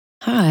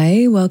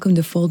Hi, welcome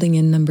to Folding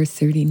In number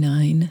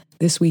 39.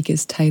 This week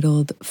is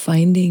titled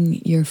Finding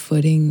Your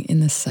Footing in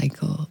the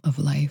Cycle of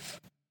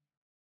Life.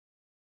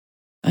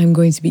 I'm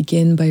going to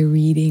begin by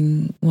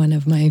reading one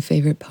of my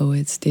favorite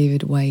poets,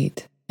 David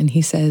Whyte, and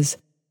he says,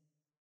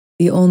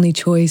 "The only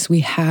choice we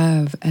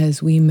have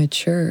as we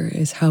mature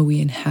is how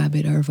we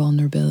inhabit our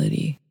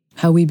vulnerability,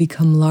 how we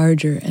become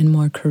larger and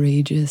more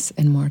courageous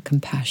and more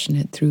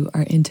compassionate through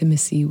our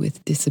intimacy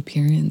with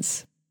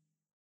disappearance.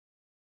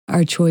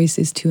 Our choice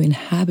is to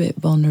inhabit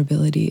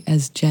vulnerability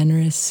as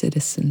generous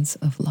citizens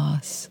of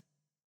loss,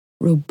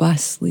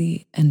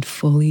 robustly and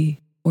fully,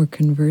 or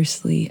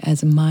conversely,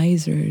 as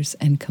misers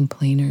and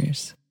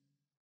complainers,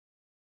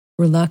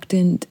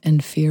 reluctant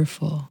and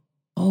fearful,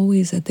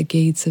 always at the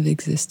gates of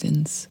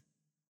existence,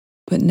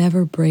 but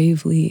never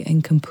bravely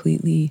and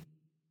completely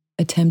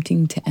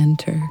attempting to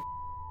enter,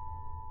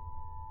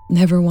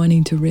 never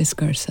wanting to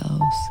risk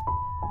ourselves,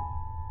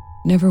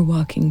 never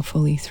walking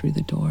fully through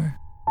the door."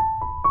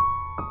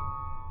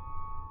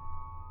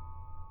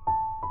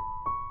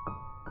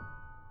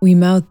 We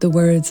mouth the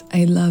words,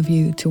 "I love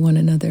you," to one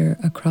another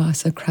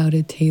across a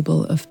crowded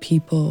table of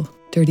people,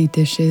 dirty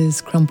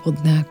dishes,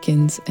 crumpled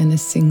napkins, and a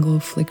single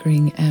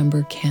flickering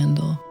amber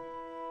candle.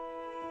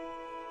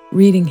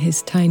 Reading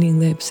his tiny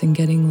lips and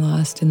getting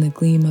lost in the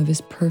gleam of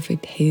his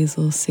perfect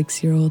hazel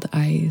 6-year-old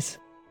eyes,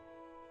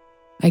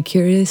 I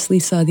curiously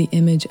saw the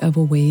image of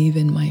a wave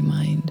in my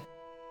mind.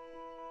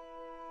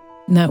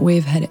 And that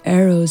wave had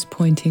arrows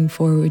pointing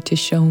forward to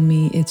show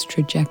me its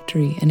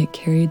trajectory, and it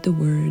carried the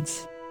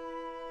words,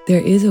 "There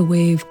is a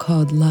wave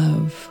called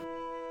love.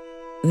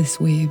 This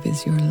wave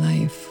is your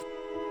life."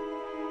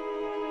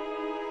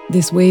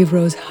 This wave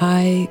rose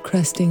high,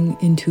 cresting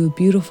into a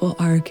beautiful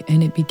arc,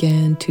 and it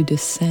began to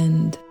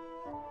descend.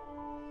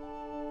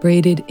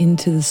 Braided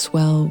into the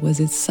swell was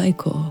its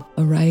cycle,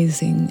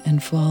 arising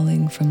and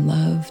falling from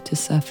love to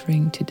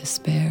suffering to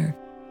despair,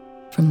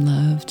 from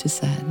love to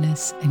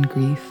sadness and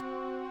grief.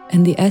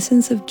 And the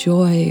essence of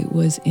joy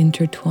was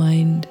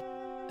intertwined.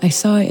 I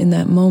saw in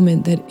that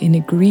moment that in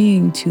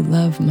agreeing to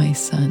love my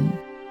son,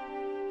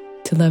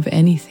 to love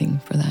anything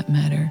for that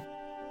matter,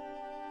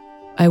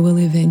 I will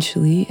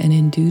eventually and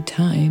in due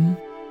time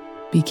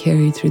be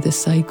carried through the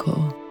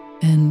cycle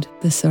and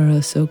the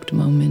sorrow-soaked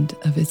moment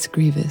of its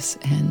grievous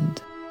end.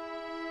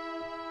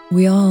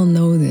 We all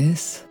know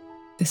this.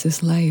 This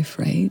is life,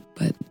 right?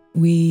 But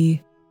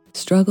we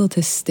struggle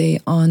to stay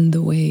on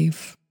the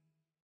wave.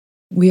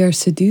 We are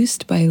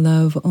seduced by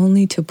love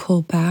only to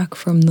pull back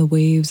from the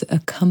waves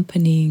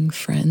accompanying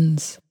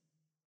friends.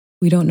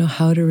 We don't know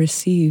how to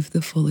receive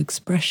the full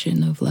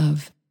expression of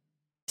love,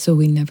 so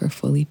we never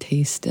fully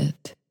taste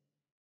it.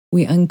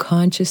 We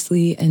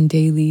unconsciously and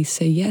daily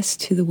say yes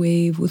to the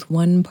wave with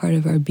one part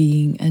of our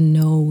being and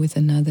no with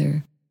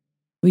another.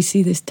 We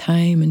see this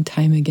time and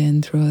time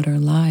again throughout our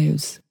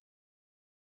lives.